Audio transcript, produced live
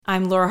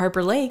I'm Laura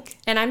Harper Lake.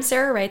 And I'm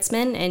Sarah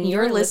Reitzman, and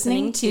you're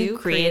listening to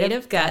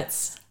Creative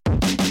Guts.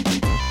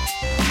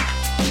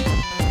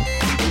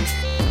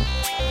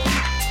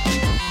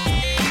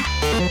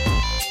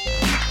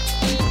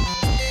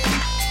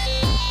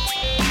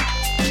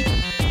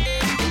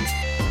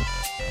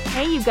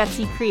 Hey, you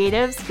gutsy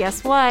creatives.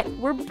 Guess what?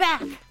 We're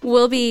back.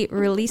 We'll be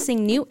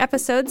releasing new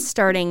episodes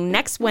starting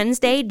next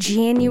Wednesday,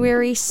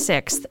 January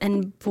 6th.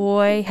 And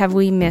boy, have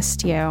we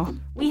missed you.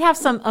 We have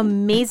some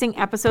amazing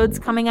episodes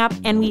coming up,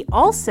 and we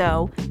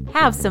also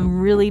have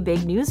some really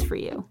big news for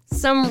you.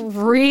 Some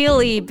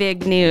really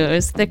big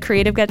news. The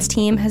Creative Guts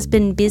team has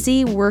been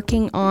busy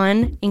working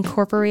on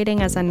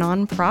incorporating as a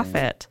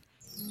nonprofit.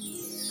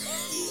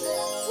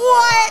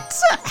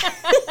 What?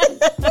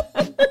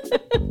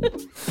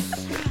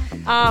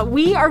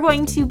 We are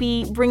going to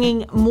be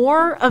bringing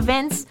more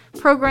events,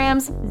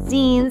 programs,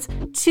 zines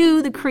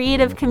to the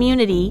creative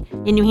community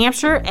in New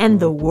Hampshire and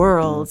the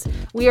world.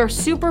 We are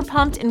super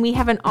pumped, and we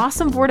have an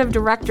awesome board of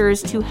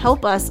directors to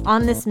help us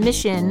on this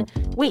mission.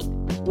 Wait,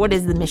 what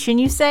is the mission,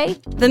 you say?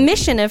 The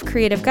mission of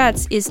Creative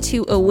Guts is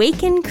to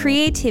awaken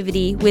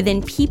creativity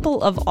within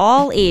people of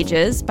all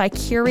ages by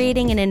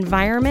curating an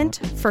environment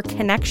for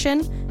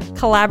connection,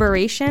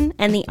 collaboration,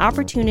 and the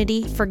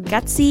opportunity for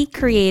gutsy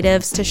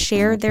creatives to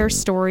share their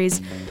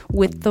stories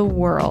with the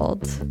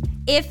world.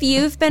 If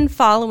you've been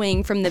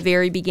following from the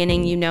very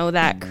beginning, you know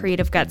that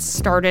Creative Guts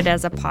started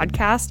as a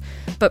podcast,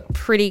 but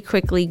pretty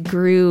quickly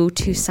grew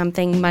to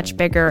something much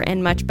bigger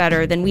and much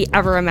better than we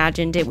ever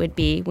imagined it would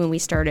be when we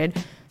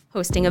started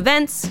hosting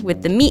events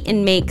with the Meet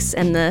and Makes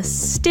and the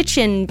Stitch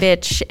and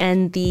Bitch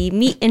and the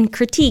Meet and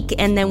Critique,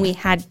 and then we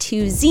had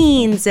 2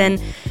 zines.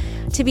 And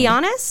to be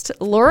honest,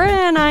 Laura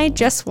and I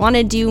just want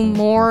to do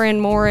more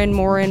and more and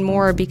more and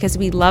more because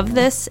we love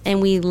this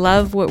and we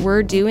love what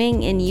we're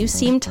doing, and you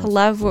seem to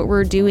love what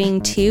we're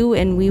doing too,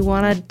 and we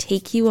want to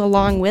take you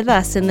along with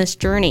us in this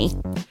journey.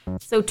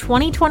 So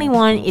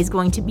 2021 is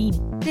going to be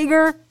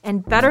bigger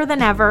and better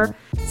than ever.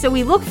 So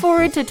we look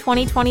forward to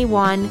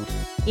 2021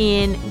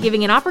 in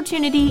giving an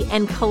opportunity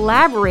and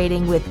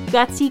collaborating with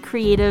gutsy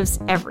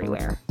creatives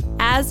everywhere.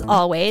 As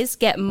always,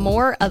 get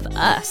more of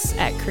us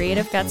at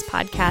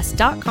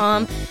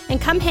creativegutspodcast.com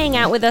and come hang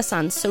out with us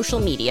on social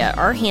media.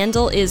 Our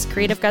handle is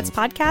Creative Guts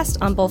Podcast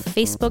on both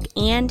Facebook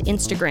and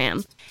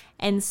Instagram.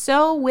 And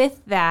so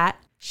with that,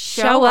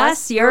 show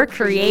us your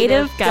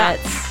creative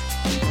guts.